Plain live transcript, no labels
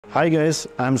Hi guys,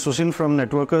 I'm Sushil from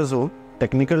Networkers Home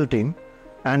technical team,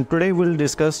 and today we'll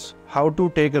discuss how to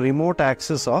take remote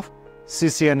access of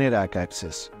CCNA rack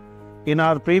access. In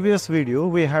our previous video,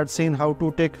 we had seen how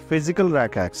to take physical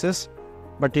rack access,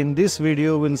 but in this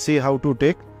video, we'll see how to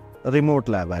take remote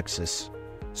lab access.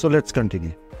 So let's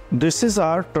continue. This is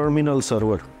our terminal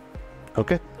server.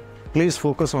 Okay, please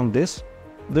focus on this.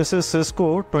 This is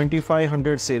Cisco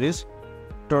 2500 series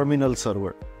terminal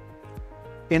server.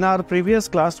 In our previous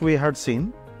class, we had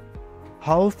seen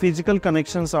how physical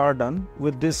connections are done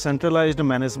with this centralized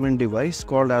management device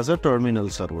called as a terminal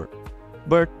server.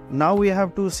 But now we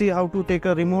have to see how to take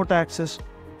a remote access.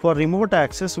 For remote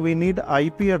access, we need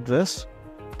IP address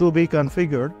to be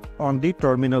configured on the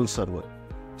terminal server.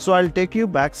 So I'll take you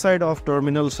backside of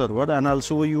terminal server and I'll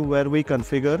show you where we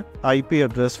configure IP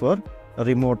address for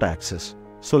remote access.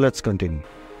 So let's continue.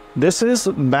 This is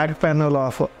back panel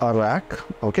of a rack.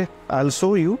 Okay, I'll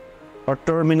show you a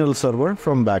terminal server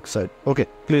from backside. Okay,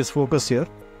 please focus here.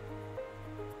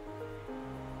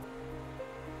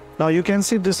 Now you can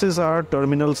see this is our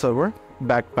terminal server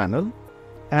back panel,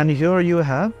 and here you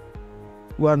have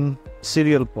one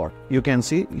serial port. You can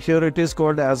see here it is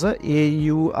called as a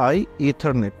AUI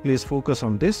Ethernet. Please focus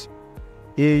on this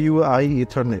AUI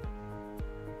Ethernet.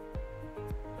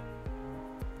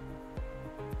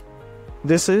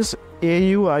 This is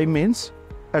AUI, means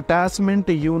attachment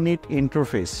unit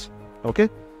interface. Okay,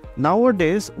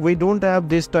 nowadays we don't have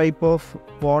this type of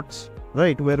ports,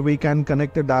 right, where we can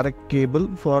connect a direct cable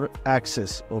for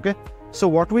access. Okay, so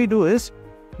what we do is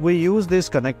we use this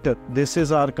connector. This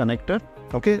is our connector,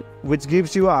 okay, which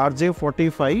gives you a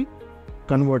RJ45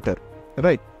 converter,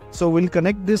 right? So we'll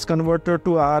connect this converter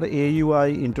to our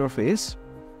AUI interface,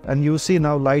 and you see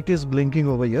now light is blinking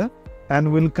over here,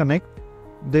 and we'll connect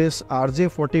this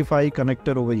RJ45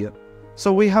 connector over here.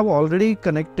 So we have already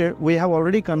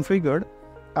configured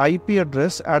IP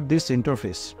address at this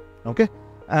interface. Okay,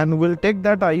 and we'll take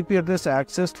that IP address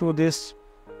access through this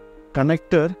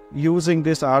connector using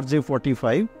this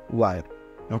RJ45 wire.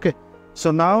 Okay, so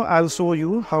now I'll show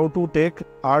you how to take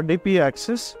RDP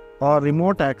access or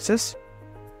remote access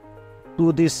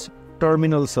to this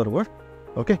terminal server.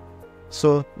 Okay,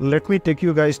 so let me take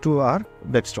you guys to our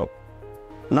desktop.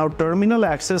 Now, terminal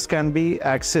access can be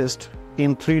accessed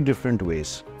in three different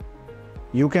ways.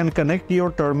 You can connect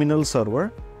your terminal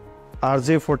server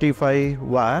RJ45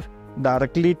 wire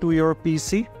directly to your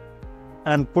PC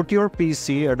and put your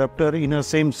PC adapter in a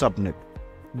same subnet.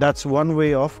 That's one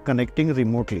way of connecting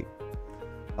remotely.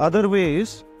 Other way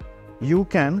is you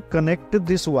can connect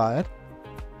this wire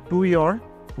to your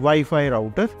Wi-Fi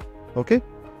router, okay,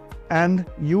 and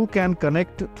you can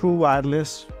connect through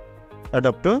wireless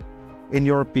adapter in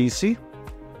your PC,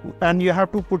 and you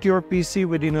have to put your PC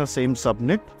within a same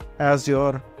subnet as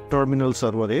your terminal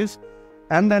server is,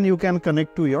 and then you can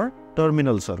connect to your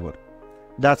terminal server.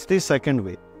 That's the second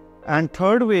way. And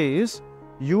third way is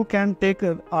you can take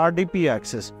an RDP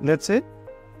access. Let's say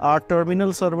our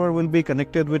terminal server will be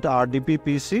connected with RDP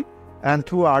PC, and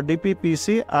through RDP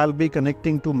PC I'll be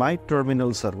connecting to my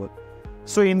terminal server.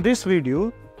 So in this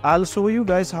video I'll show you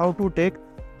guys how to take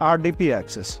RDP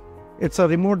access. It's a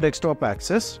remote desktop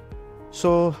access.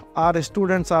 So our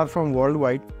students are from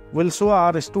worldwide. We'll show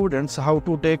our students how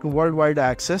to take worldwide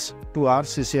access to our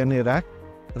CCNA rack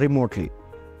remotely.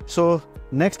 So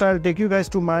next I'll take you guys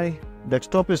to my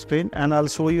desktop screen and I'll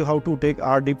show you how to take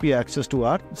RDP access to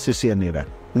our CCNA rack.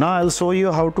 Now I'll show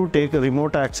you how to take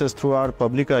remote access through our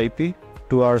public IP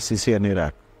to our CCNA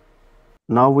rack.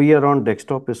 Now we are on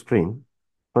desktop screen.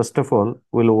 First of all,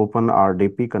 we'll open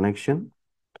RDP connection.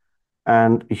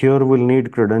 And here we'll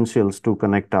need credentials to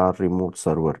connect our remote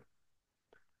server.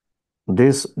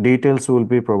 These details will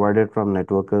be provided from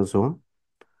Networkers Home.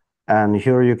 And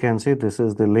here you can see this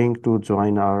is the link to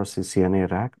join our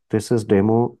CCNA rack. This is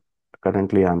demo.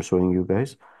 Currently I'm showing you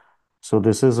guys. So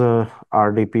this is a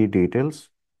RDP details,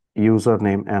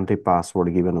 username and the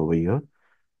password given over here.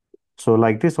 So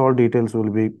like this, all details will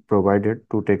be provided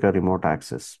to take a remote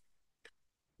access.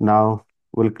 Now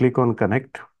we'll click on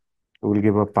connect. We'll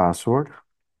give a password.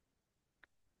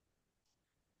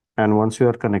 And once you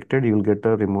are connected, you'll get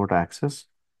a remote access.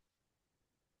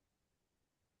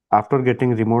 After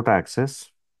getting remote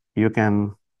access, you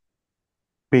can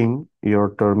ping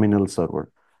your terminal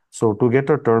server. So to get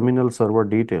a terminal server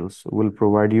details, we'll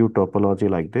provide you topology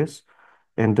like this.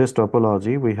 In this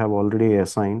topology, we have already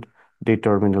assigned the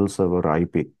terminal server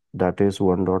IP, that is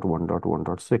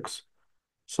 1.1.1.6.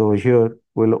 So here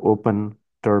we'll open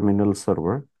terminal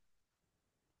server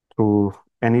through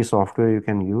any software you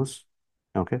can use.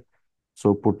 Okay.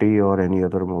 So Putty or any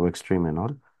other Movextreme and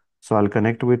all. So I'll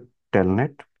connect with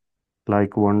Telnet.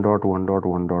 like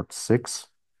 1.1.1.6.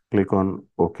 Click on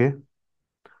OK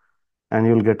and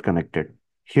you'll get connected.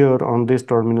 Here on this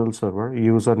terminal server,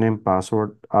 username,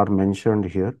 password are mentioned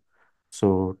here.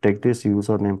 So take this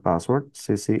username, password,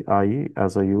 CCIE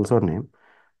as a username,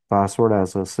 password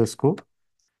as a Cisco.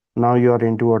 Now you are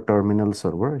into a terminal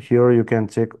server. Here you can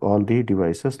check all the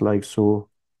devices like show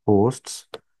hosts,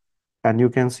 and you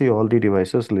can see all the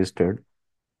devices listed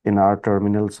in our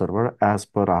terminal server as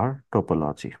per our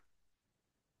topology.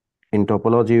 In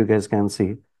topology, you guys can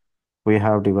see we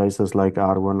have devices like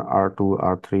R1, R2,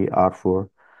 R3, R4,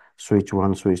 switch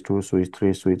 1, switch 2, switch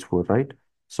 3, switch 4, right?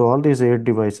 So all these 8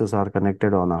 devices are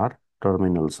connected on our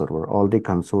terminal server. All the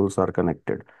consoles are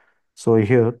connected. So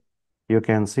here you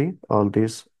can see all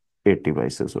these 8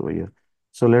 devices over here.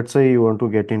 So let's say you want to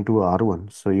get into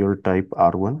R1. So you'll type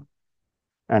R1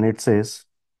 and it says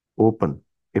open.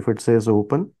 If it says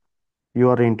open, you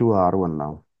are into R1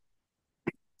 now.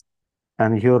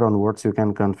 And here onwards, you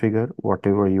can configure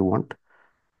whatever you want.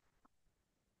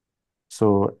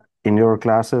 So in your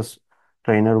classes,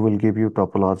 trainer will give you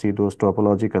topology. Those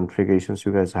topology configurations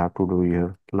you guys have to do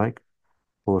here, like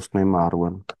hostname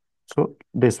R1. So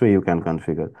this way you can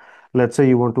configure. Let's say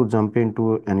you want to jump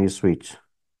into any switch,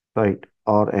 right?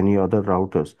 Or any other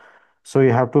routers. So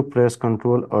you have to press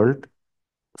Control Alt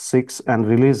 6 and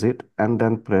release it and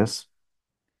then press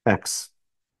X.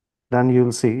 Then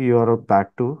you'll see you are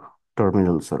back to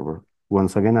terminal server.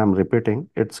 Once again, I'm repeating,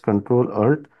 it's Control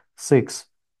Alt 6,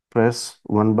 press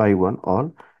one by one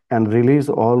all and release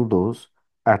all those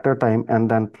at a time and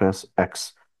then press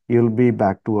X. You'll be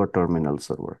back to a terminal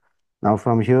server. Now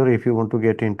from here, if you want to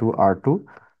get into R2,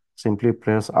 simply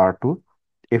press R2.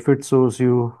 If it shows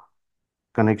you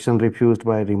connection refused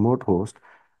by remote host,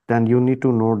 then you need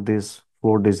to note these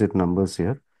 4-digit numbers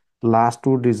here. Last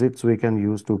 2 digits we can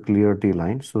use to clear the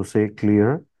line. So say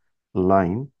clear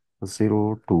line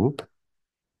 02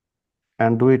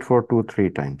 and do it for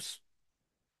 2-3 times,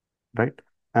 right?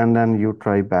 And then you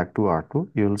try back to R2.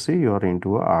 You'll see you're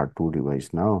into a R2 device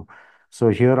now. So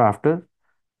hereafter,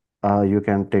 you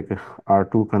can take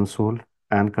R2 console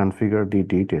and configure the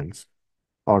details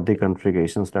or the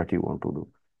configurations that you want to do.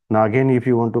 Now again, if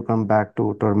you want to come back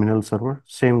to terminal server,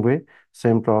 same way,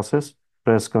 same process,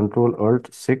 press Ctrl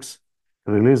Alt 6,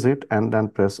 release it and then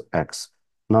press X.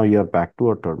 Now you're back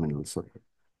to a terminal server.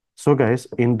 So guys,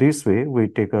 in this way, we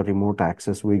take a remote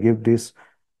access. We give this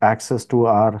access to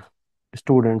our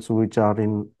students which are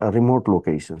in remote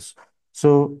locations.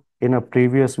 So in a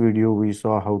previous video, we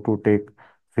saw how to take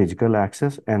physical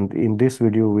access, and in this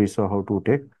video, we saw how to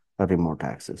take a remote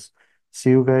access. See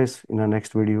you guys in the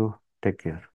next video. Take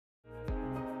care.